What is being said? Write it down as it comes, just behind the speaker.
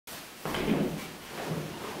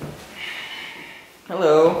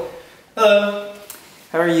Hello. Hello.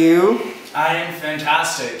 How are you? I am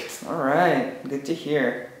fantastic. Alright, good to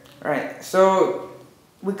hear. Alright, so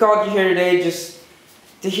we called you here today just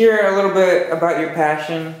to hear a little bit about your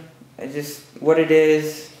passion, just what it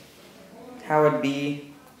is, how it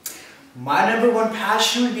be. My number one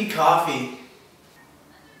passion would be coffee.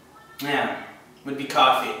 Yeah, would be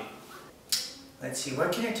coffee. Let's see,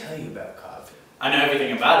 what can I tell you about coffee? I know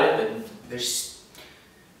everything about it, but there's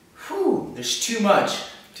too much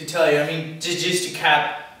to tell you. I mean, just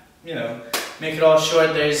to make it all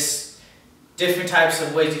short, there's different types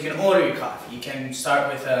of ways you can order your coffee. You can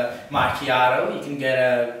start with a macchiato, you can get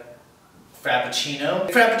a frappuccino.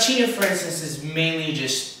 Frappuccino, for instance, is mainly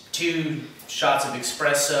just 2 shots of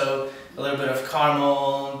espresso, a little bit of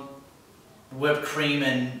caramel, whipped cream,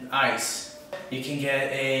 and ice. You can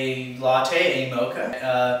get a latte, a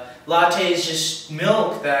mocha. Latte is just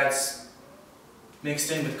milk that's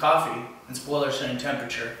mixed in with coffee and boiled at a certain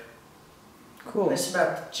temperature. Cool. That's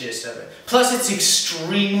about the gist of it. Plus, it's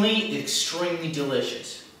extremely, extremely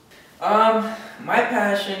delicious. My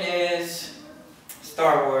passion is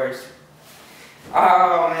Star Wars.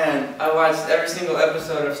 Oh man, I watched every single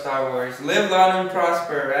episode of Star Wars. Live long and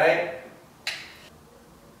prosper, right?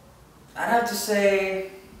 I'd have to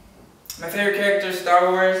say my favorite character in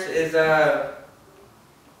Star Wars is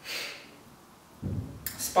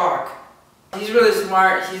Spock. He's really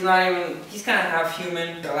smart. He's kind of half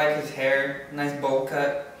human. I like his hair, nice bowl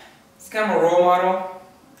cut. He's kind of a role model.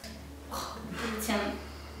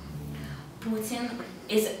 Putin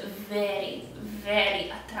is very, very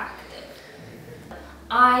attractive.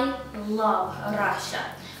 I love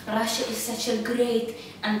Russia. Russia is such a great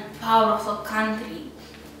and powerful country.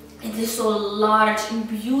 It is so large and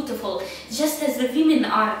beautiful, just as the women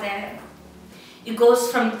are there. It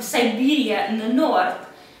goes from Siberia in the north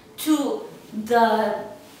to the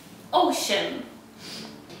ocean.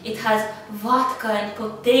 It has vodka and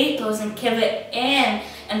potatoes and KVN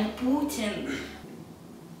and Putin.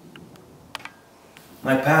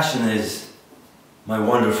 My passion is my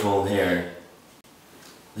wonderful hair.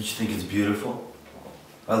 Don't you think it's beautiful?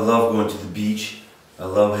 I love going to the beach. I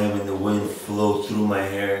love having the wind flow through my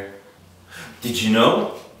hair. Did you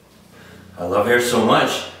know? I love hair so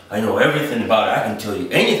much. I know everything about it. I can tell you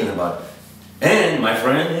anything about it. And my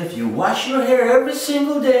friend, if you wash your hair every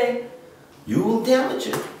single day, you will damage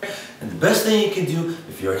it. And the best thing you can do,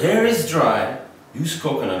 if your hair is dry, use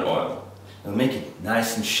coconut oil. It'll make it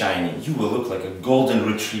nice and shiny. You will look like a golden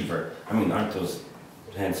retriever. I mean, aren't those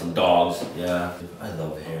handsome dogs? Yeah, I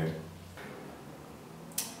love hair.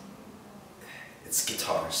 It's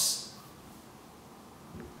guitars.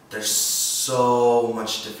 There's so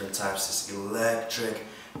much different types. There's electric,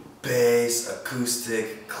 bass,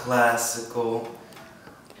 acoustic, classical.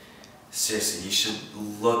 Seriously, you should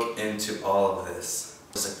look into all of this.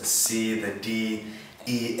 There's like the C, the D,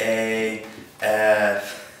 E, A,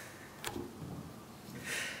 F.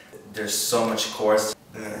 There's so much chorus.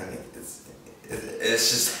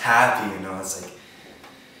 It's just happy, you know. It's like,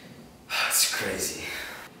 it's crazy.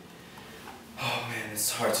 Oh man,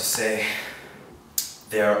 it's hard to say.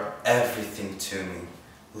 They are everything to me,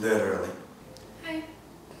 literally. Hi.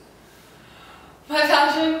 My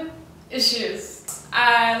passion is shoes.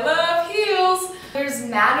 I love heels. There's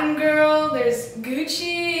Madden Girl, there's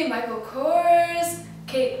Gucci, Michael Kors,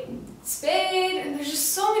 Kate Spade, and there's just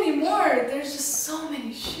so many more. There's just so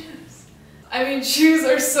many shoes. I mean, shoes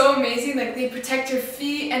are so amazing. Like, they protect your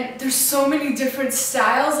feet, and there's so many different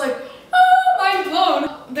styles. Like, oh, mind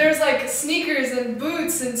blown. There's like sneakers and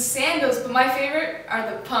boots and sandals, but my favorite are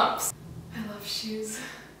the pumps. I love shoes.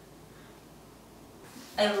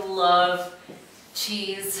 I love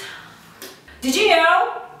cheese. Did you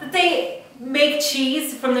know that they make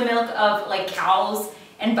cheese from the milk of like cows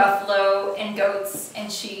and buffalo and goats and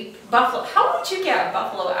sheep? Buffalo, how would you get a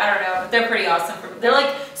buffalo? I don't know, but they're pretty awesome. They're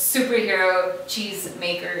like superhero cheese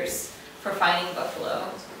makers for finding buffalo.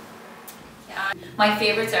 Yeah. My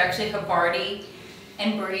favorites are actually Havarti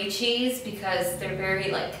and brie cheese because they're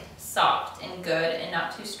very like soft and good and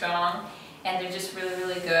not too strong, and they're just really,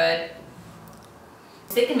 really good.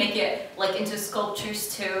 They can make it like into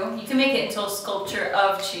sculptures too. You can make it into a sculpture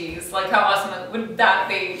of cheese. Like, how awesome would that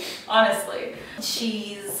be, honestly?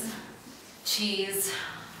 Cheese, cheese.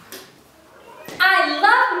 I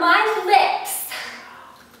love my lips.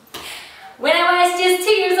 When I was just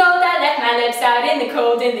 2 years old, I left my lips out in the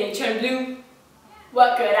cold and they turned blue.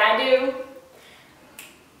 What could I do?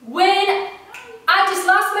 When I just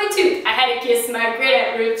lost my tooth, I had to kiss my great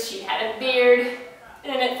Aunt Ruth. She had a beard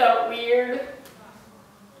and it felt weird.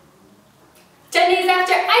 10 days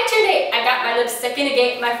after I turned 8, I got my lips stuck in a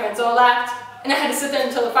gate. My friends all laughed. And I had to sit there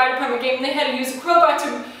until the fire department came and they had to use a crowbar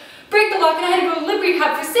to break the lock and I had to go to liver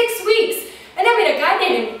rehab for 6 weeks. And I met a guy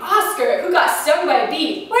named Oscar who got stung by a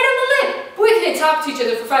bee right on the lip. But we couldn't talk to each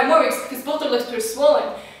other for 5 more weeks because both our lips were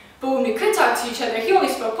swollen. But when we could talk to each other, he only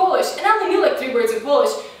spoke Polish and I only knew like 3 words in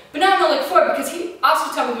Polish. But now I know like 4 because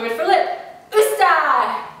Oscar told me the word for lip.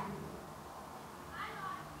 Usta!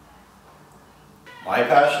 My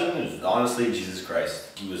passion is honestly Jesus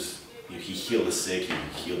Christ. He healed the sick, he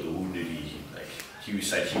healed the wounded. He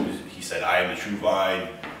said, "I am the true vine."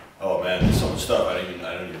 Oh man, there's so much stuff. I don't even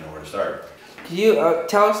know where to start. Can you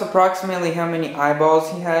tell us approximately how many eyeballs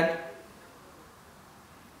he had?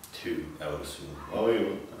 2, I would assume. Oh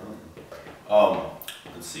wait.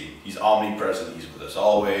 Let's see. He's omnipresent. He's with us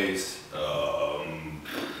always.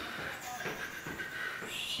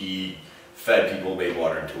 He fed people, made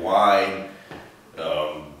water into wine.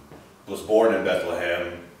 Was born in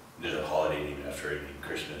Bethlehem. There's a holiday named after it.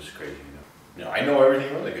 Christmas, crazy. You know, I know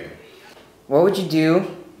everything really good. What would you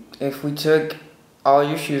do if we took all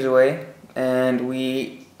your shoes away and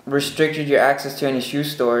we restricted your access to any shoe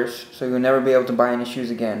stores so you'll never be able to buy any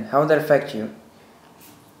shoes again? How would that affect you?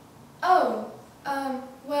 Oh,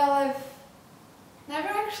 well, I've never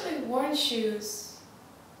actually worn shoes.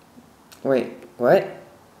 Wait, what?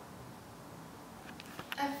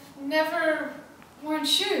 I've never worn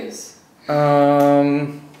shoes.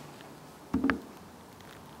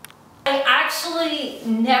 I actually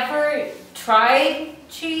never tried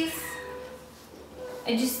cheese.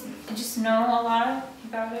 I just know a lot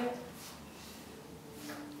about it.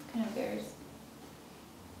 Kind of embarrassed.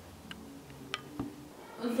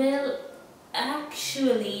 Well,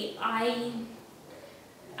 actually,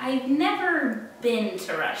 I've never been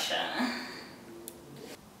to Russia.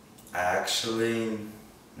 I actually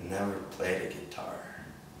never played a guitar.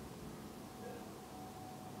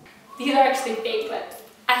 These are actually fake lips.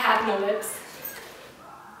 I have no lips.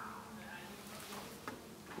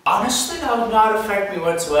 Honestly, that would not affect me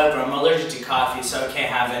whatsoever. I'm allergic to coffee, so I can't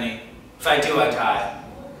have any. If I do, I die.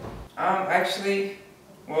 Actually,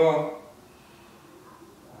 well,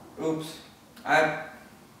 oops. I've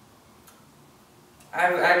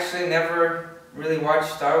actually never really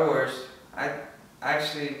watched Star Wars.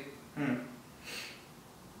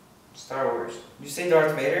 Star Wars. Did you say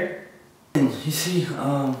Darth Vader? You see,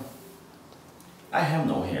 I have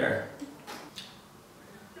no hair.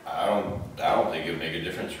 I don't think it would make a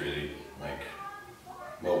difference really. Like,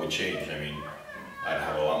 what would change? I mean, I'd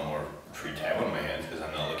have a lot more free time on my hands because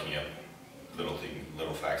I'm not looking up little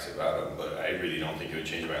facts about him. But I really don't think it would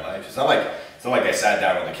change my life. It's not like I sat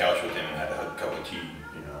down on the couch with him and had a cup of tea.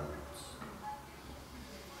 You know,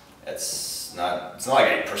 it's not like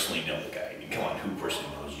I personally know the guy. I mean, come on, who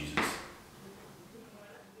personally knows